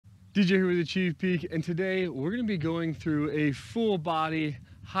DJ here with ACHV PEAK, and today we're going to be going through a full body,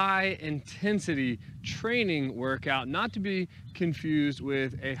 high intensity training workout, not to be confused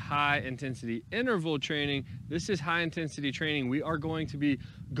with a high intensity interval training. This is high intensity training. We are going to be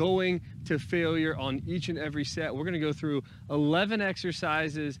going to failure on each and every set. We're going to go through 11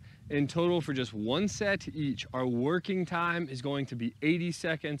 exercises in total for just one set each. Our working time is going to be 80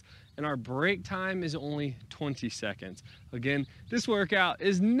 seconds and our break time is only 20 seconds. Again, this workout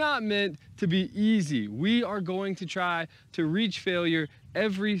is not meant to be easy. We are going to try to reach failure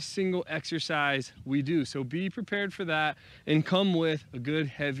every single exercise we do. So be prepared for that and come with a good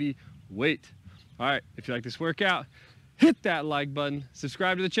heavy weight. All right, if you like this workout, hit that like button,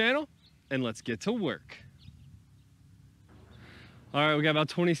 subscribe to the channel, and let's get to work. All right, we got about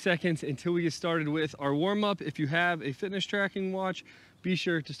 20 seconds until we get started with our warm-up. If you have a fitness tracking watch, be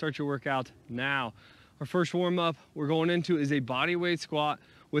sure to start your workout now. Our first warm-up we're going into is a body weight squat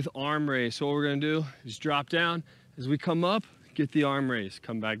with arm raise. So what we're gonna do is drop down. As we come up, get the arm raise,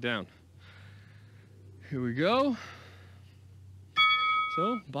 come back down. Here we go.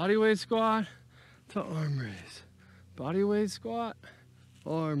 So body weight squat to arm raise. Body weight squat,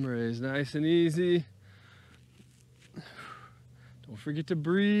 arm raise, nice and easy. Don't forget to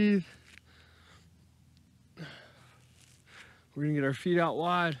breathe. We're gonna get our feet out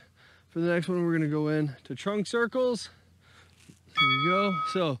wide. For the next one, we're gonna go in to trunk circles. Here we go.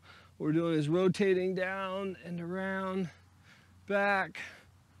 So what we're doing is rotating down and around, back,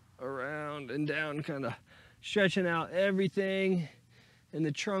 around and down, kind of stretching out everything in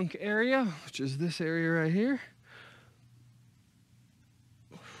the trunk area, which is this area right here.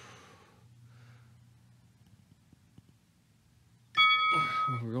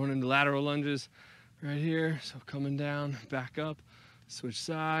 We're going into lateral lunges right here. So coming down, back up, switch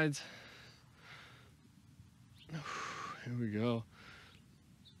sides. Here we go.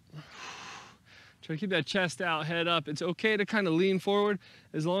 Try to keep that chest out, head up. It's okay to kind of lean forward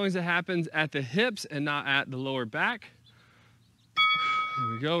as long as it happens at the hips and not at the lower back.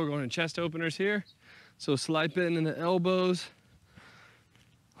 Here we go. We're going to chest openers here. So slight bend in the elbows.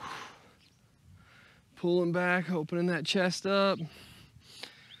 Pulling back, opening that chest up.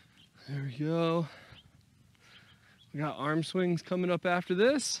 There we go. We got arm swings coming up after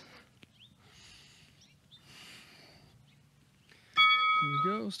this. Here we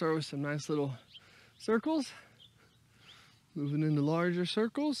go. Start with some nice little circles. Moving into larger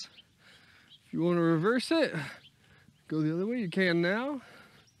circles. If you want to reverse it, go the other way, you can now.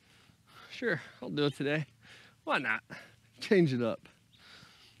 Sure, I'll do it today. Why not? Change it up.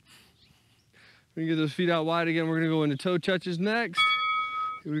 We're gonna get those feet out wide again. We're gonna go into toe touches next.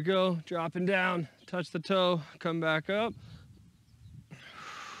 Here we go, dropping down, touch the toe, come back up.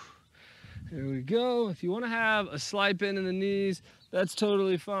 Here we go. If you want to have a slight bend in the knees, that's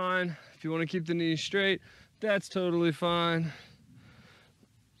totally fine. If you want to keep the knees straight, that's totally fine.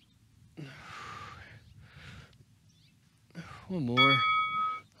 One more.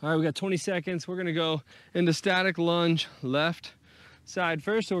 All right, we got 20 seconds. We're gonna go into static lunge, left side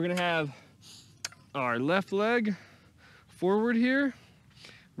first. So we're gonna have our left leg forward here.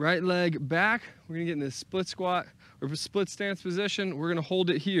 Right leg back. We're gonna get in this split squat or split stance position. We're gonna hold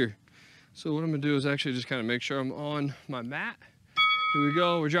it here. So what I'm gonna do is actually just kind of make sure I'm on my mat. Here we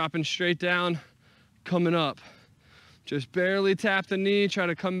go. We're dropping straight down, coming up. Just barely tap the knee, try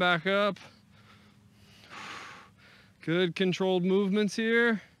to come back up. Good controlled movements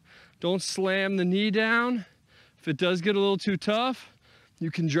here. Don't slam the knee down. If it does get a little too tough,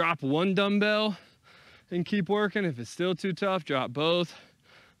 you can drop one dumbbell and keep working. If it's still too tough, drop both.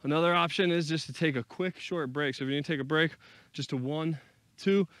 Another option is just to take a quick, short break. So if you need to take a break, just a 1,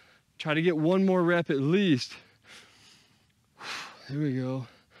 2, try to get one more rep at least. Here we go.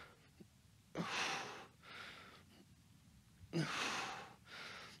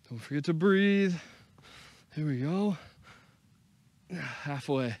 Don't forget to breathe. Here we go.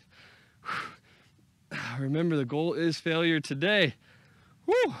 Halfway. Remember, the goal is failure today.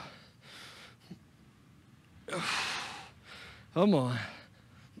 Woo! Come on.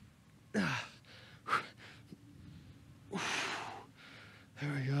 There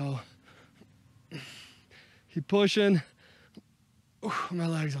we go. Keep pushing. My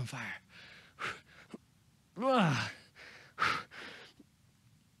leg's on fire. Come on.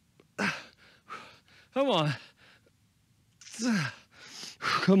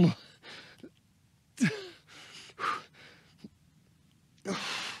 Come on.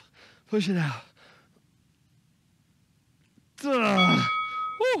 Push it out.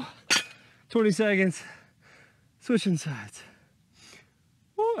 20 seconds. Switching sides.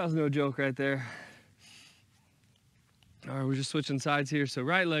 Woo, that was no joke right there. All right, we're just switching sides here. So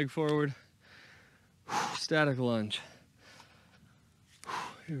right leg forward, static lunge.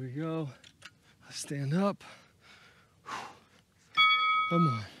 Here we go. Stand up. Come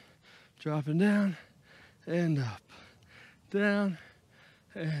on. Dropping down and up. Down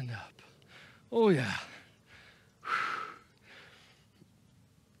and up. Oh yeah.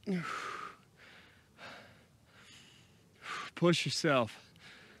 Push yourself.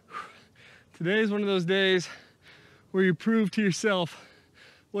 Today is one of those days where you prove to yourself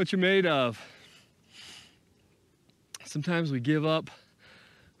what you're made of. Sometimes we give up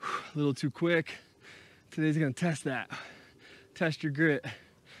a little too quick. Today's gonna test that. Test your grit.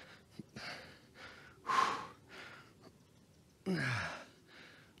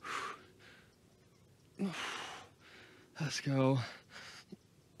 Let's go.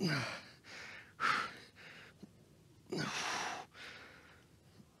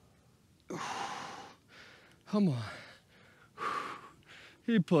 Come on.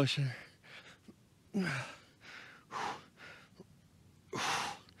 Keep pushing.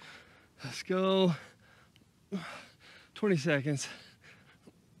 Let's go. 20 seconds.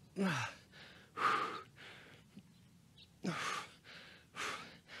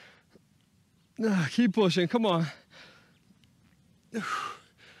 Keep pushing. Come on.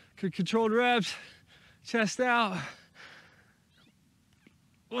 Good controlled reps. Chest out.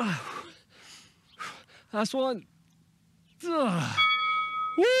 Last one.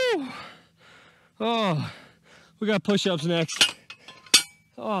 Woo! Oh, we got push-ups next.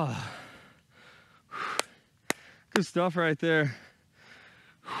 Oh, good stuff right there.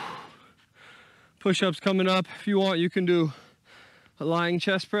 Push-ups coming up. If you want, you can do a lying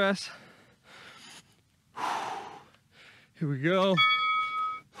chest press. Here we go.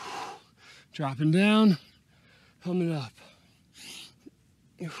 Dropping down, coming up.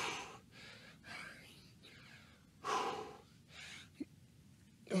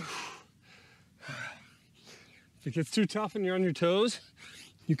 If it gets too tough and you're on your toes,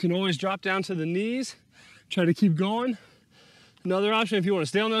 you can always drop down to the knees. Try to keep going. Another option, if you want to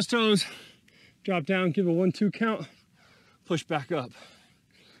stay on those toes, drop down, give a 1-2 count, push back up.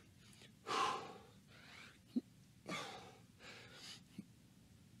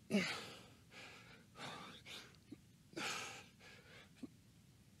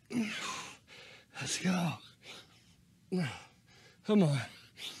 Let's go. Come on.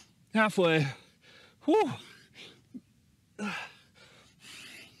 Halfway. Whew.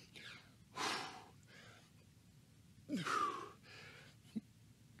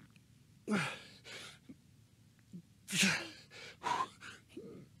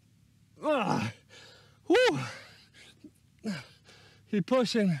 Whew. Keep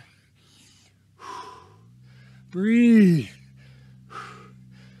pushing. Breathe.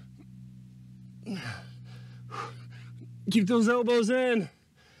 Keep those elbows in.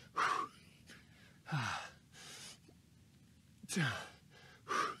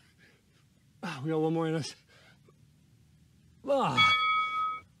 We got one more in us.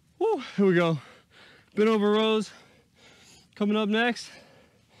 Here we go. Bent over rows. Coming up next.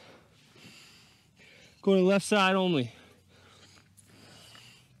 Going to the left side only.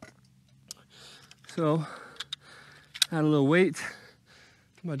 So, add a little weight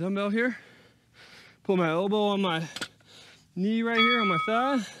to my dumbbell here. Pull my elbow on my knee right here on my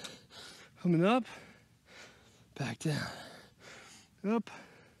thigh. Coming up, back down. Up,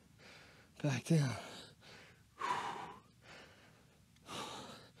 back down.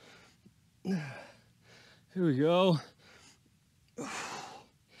 Here we go.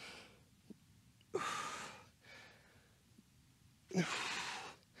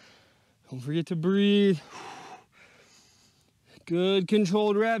 Don't forget to breathe. Good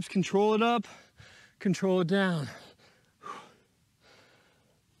controlled reps. Control it up, control it down.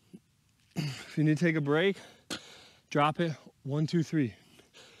 If you need to take a break, drop it. 1, 2, 3.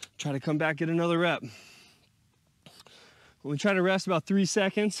 Try to come back, get another rep. We try to rest about 3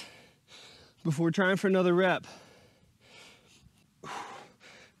 seconds before trying for another rep.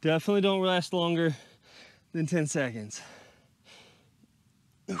 Definitely don't rest longer than 10 seconds.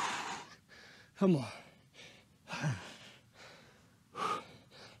 Come on.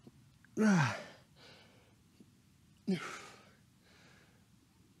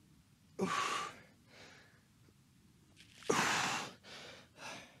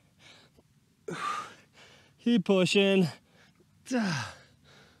 Keep pushing.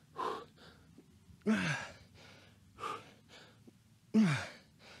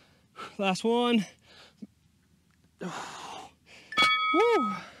 Last one.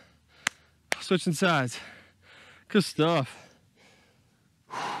 Woo. Switching sides. Good stuff.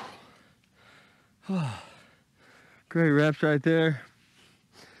 Great reps right there.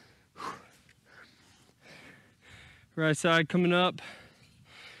 Right side coming up.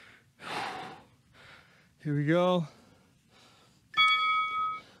 Here we go.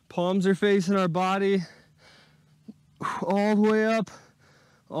 Palms are facing our body. All the way up,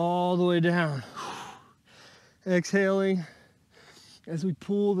 all the way down. Exhaling as we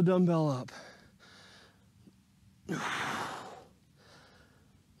pull the dumbbell up.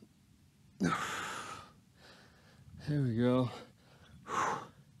 There we go.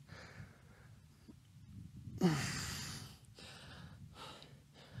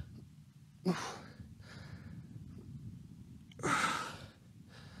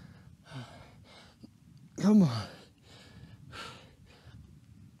 Come on.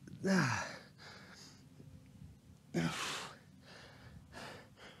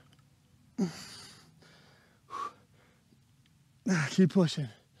 Keep pushing.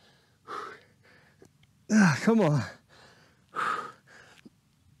 Come on.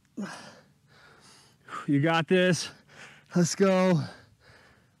 You got this. Let's go.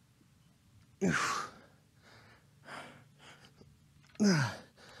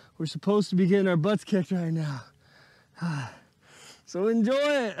 We're supposed to be getting our butts kicked right now. So enjoy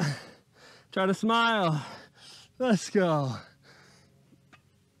it. Try to smile. Let's go.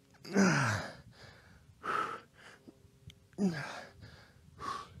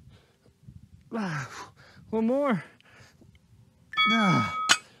 One more.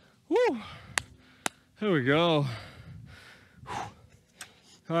 Woo. There we go. All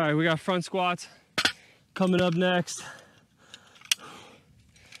right, we got front squats coming up next.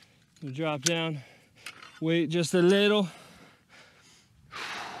 We'll drop down, wait just a little.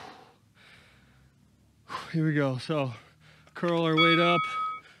 Here we go. So curl our weight up,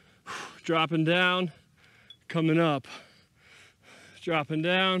 dropping down, coming up, dropping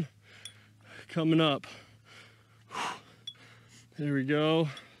down, coming up. There we go.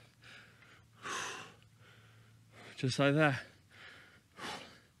 Just like that.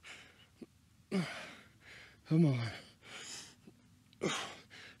 Come on.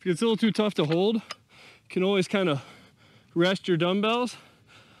 If it's a little too tough to hold, you can always kind of rest your dumbbells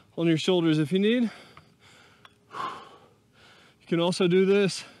on your shoulders if you need. You can also do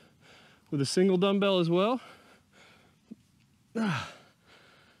this with a single dumbbell as well.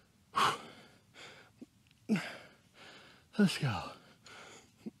 Let's go.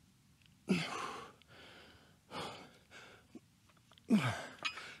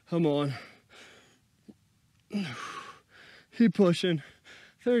 Come on. Keep pushing.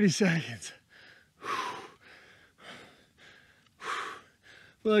 30 seconds.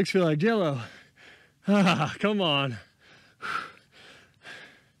 My legs feel like jello. Come on.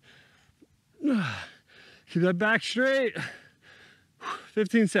 Keep that back straight.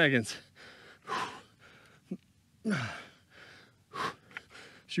 15 seconds.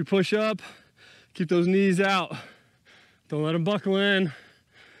 As you push up, keep those knees out. Don't let them buckle in.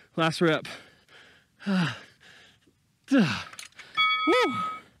 Last rep. Woo.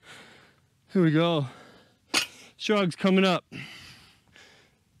 Here we go. Shrugs coming up.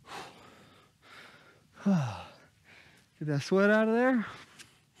 Get that sweat out of there.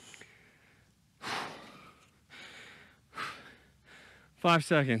 Five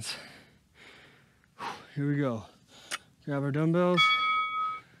seconds. Here we go. Grab our dumbbells.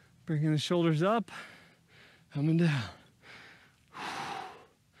 Bringing the shoulders up. Coming down.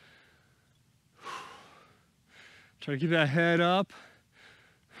 Try to keep that head up.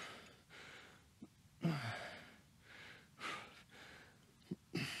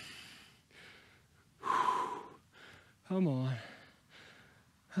 Come on.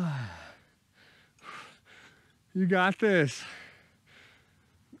 You got this.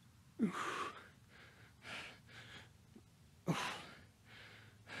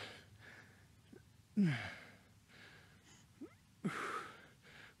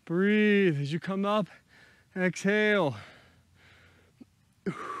 Breathe as you come up. Exhale.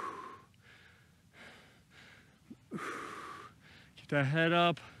 Keep that head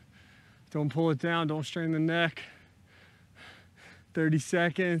up. Don't pull it down. Don't strain the neck. 30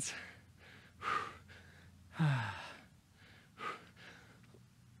 seconds.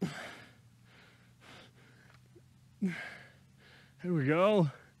 Here we go.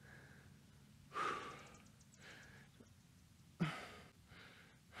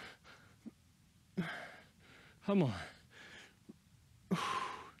 Come on.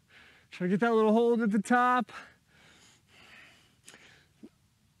 Try to get that little hold at the top.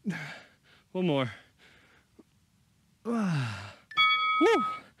 One more. Woo.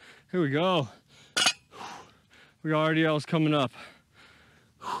 Here we go. We got RDLs coming up.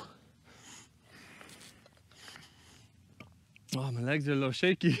 Oh, my legs are a little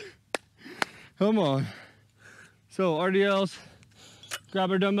shaky. Come on. So RDLs,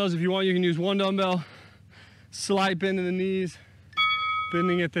 grab our dumbbells. If you want, you can use one dumbbell. Slight bend in the knees,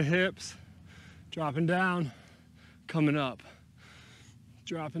 bending at the hips, dropping down, coming up.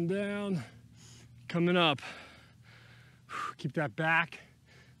 Dropping down, coming up. Keep that back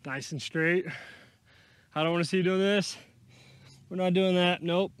nice and straight. I don't want to see you doing this. We're not doing that,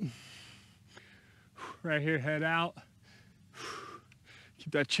 nope. Right here, head out.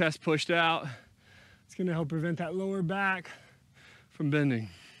 Keep that chest pushed out. It's gonna help prevent that lower back from bending.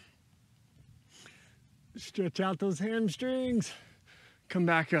 Stretch out those hamstrings. Come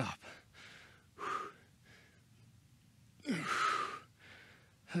back up.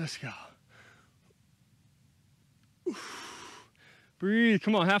 Let's go. Breathe,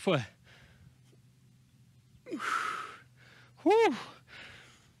 come on, halfway. Whew.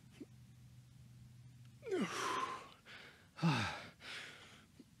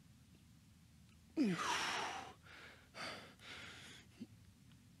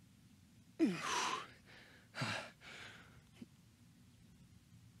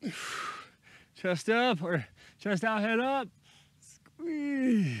 Chest up or chest out, head up.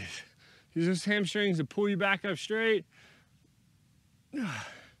 Squeeze. Use those hamstrings to pull you back up straight.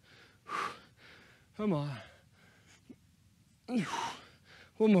 Come on.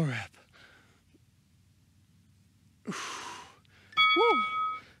 One more rep. Woo.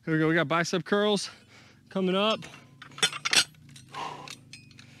 Here we go. We got bicep curls coming up.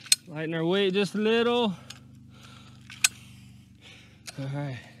 Lighten our weight just a little. All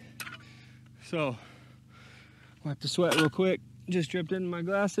right. So, wipe the sweat real quick. Just dripped into my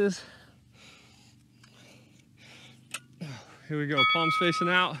glasses. Here we go. Palms facing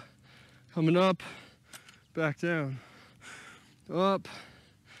out. Coming up, back down. Up,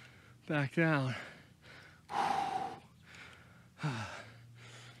 back down.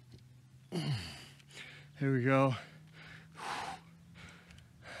 Here we go.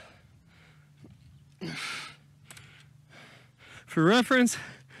 For reference,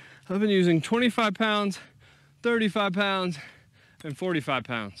 I've been using 25 pounds, 35 pounds, and 45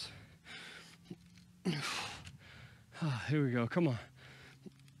 pounds. Here we go, come on.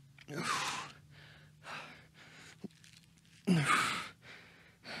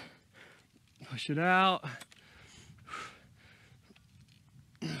 Push it out.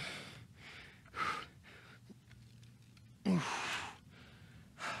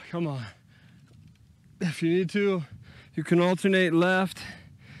 Come on. If you need to, you can alternate left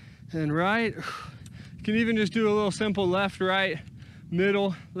and right. You can even just do a little simple left, right,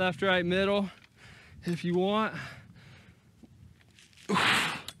 middle, left, right, middle, if you want.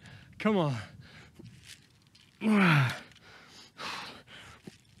 Come on.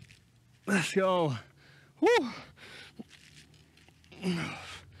 Let's go. Woo.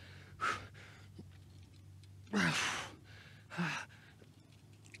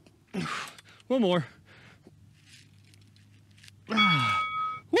 One more.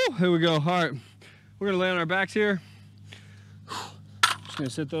 Woo, here we go. All right, we're gonna lay on our backs here. Just gonna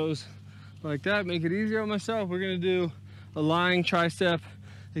sit those like that, make it easier on myself. We're gonna do a lying tricep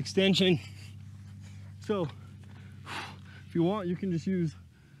extension. So if you want, you can just use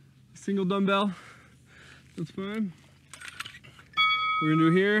a single dumbbell. That's fine. We're gonna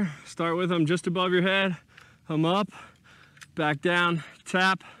do here, start with them just above your head, come up, back down,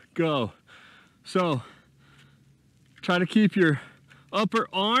 tap, go. So try to keep your upper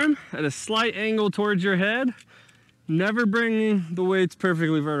arm at a slight angle towards your head, never bringing the weights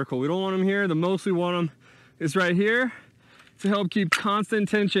perfectly vertical. We don't want them here. The most we want them is right here to help keep constant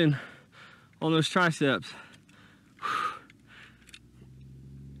tension on those triceps.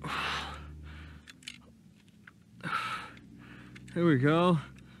 Here we go.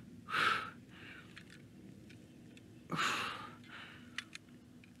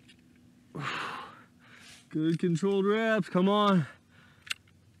 Good controlled reps, come on.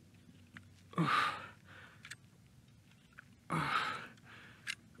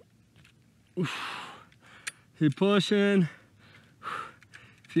 Keep pushing.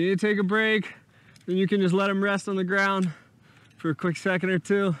 If you need to take a break, then you can just let them rest on the ground for a quick second or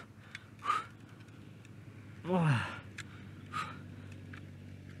two.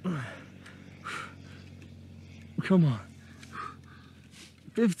 Come on.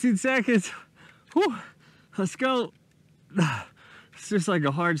 15 seconds. Whew. Let's go. It's just like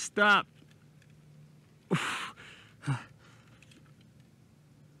a hard stop.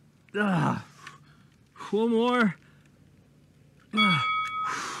 One more.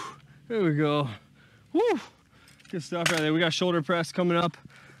 There we go. Woo. Good stuff right there. We got shoulder press coming up.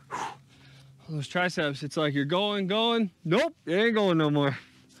 Those triceps, it's like you're going. Nope, it ain't going no more.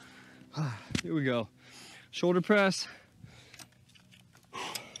 Here we go. Shoulder press.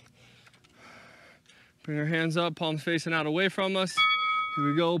 Bring our hands up, palms facing out away from us.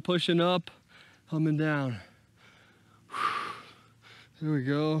 Here we go, pushing up, coming down. Here we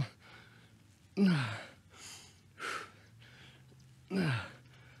go.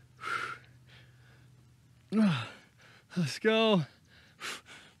 Let's go.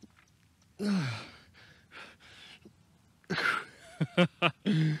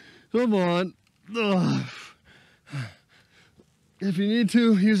 Come on. If you need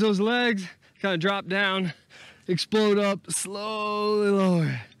to, use those legs, kind of drop down, explode up, slowly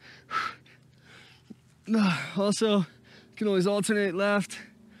lower. Also, you can always alternate left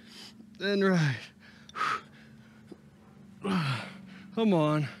and right. Come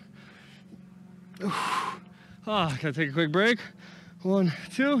on. Can I take a quick break? 1,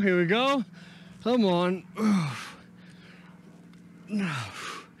 2, here we go. Come on.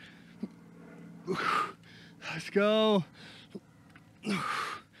 Let's go.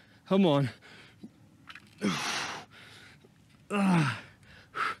 Come on.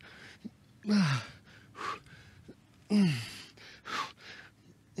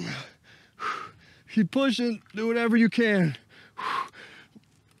 Keep pushing, do whatever you can.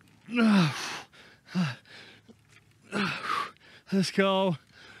 Let's go.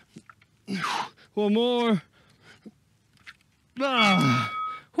 One more. All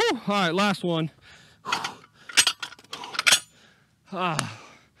right, last one. All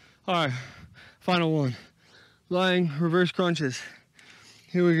right, final one. Lying reverse crunches.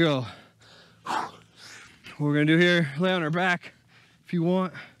 Here we go. What we're gonna do here, lay on our back if you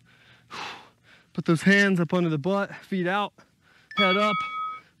want. Put those hands up under the butt, feet out, head up,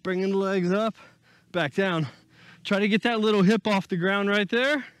 bringing the legs up, back down. Try to get that little hip off the ground right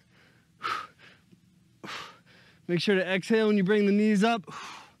there. Make sure to exhale when you bring the knees up.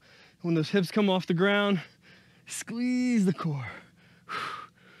 When those hips come off the ground, squeeze the core.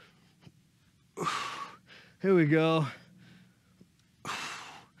 Here we go.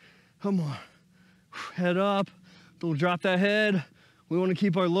 Come on. Head up. Don't drop that head. We want to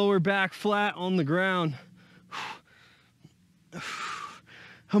keep our lower back flat on the ground.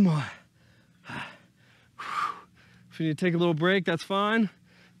 Come on. If you need to take a little break, that's fine.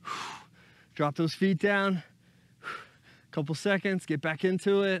 Drop those feet down. Couple seconds, get back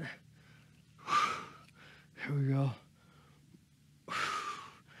into it. Here we go.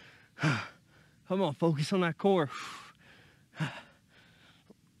 Come on, focus on that core.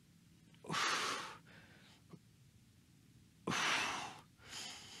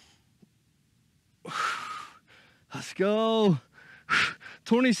 Let's go.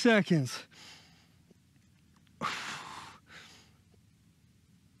 20 seconds.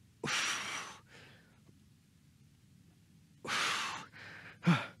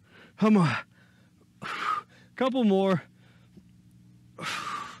 Come on. Couple more.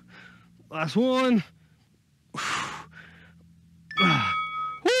 Last one.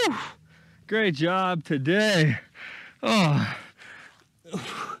 Whew. Great job today. Oh,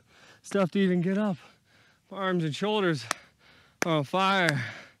 stuff to even get up. My arms and shoulders are on fire.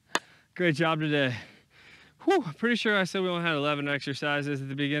 Great job today. Whew. Pretty sure I said we only had 11 exercises at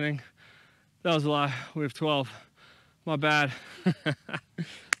the beginning. That was a lot. We have 12. My bad.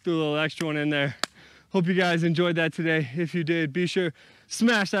 Threw a little extra one in there. Hope you guys enjoyed that today. If you did, be sure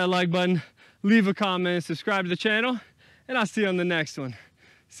smash that like button, leave a comment, subscribe to the channel, and I'll see you on the next one.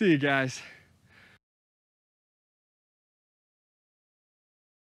 See you guys.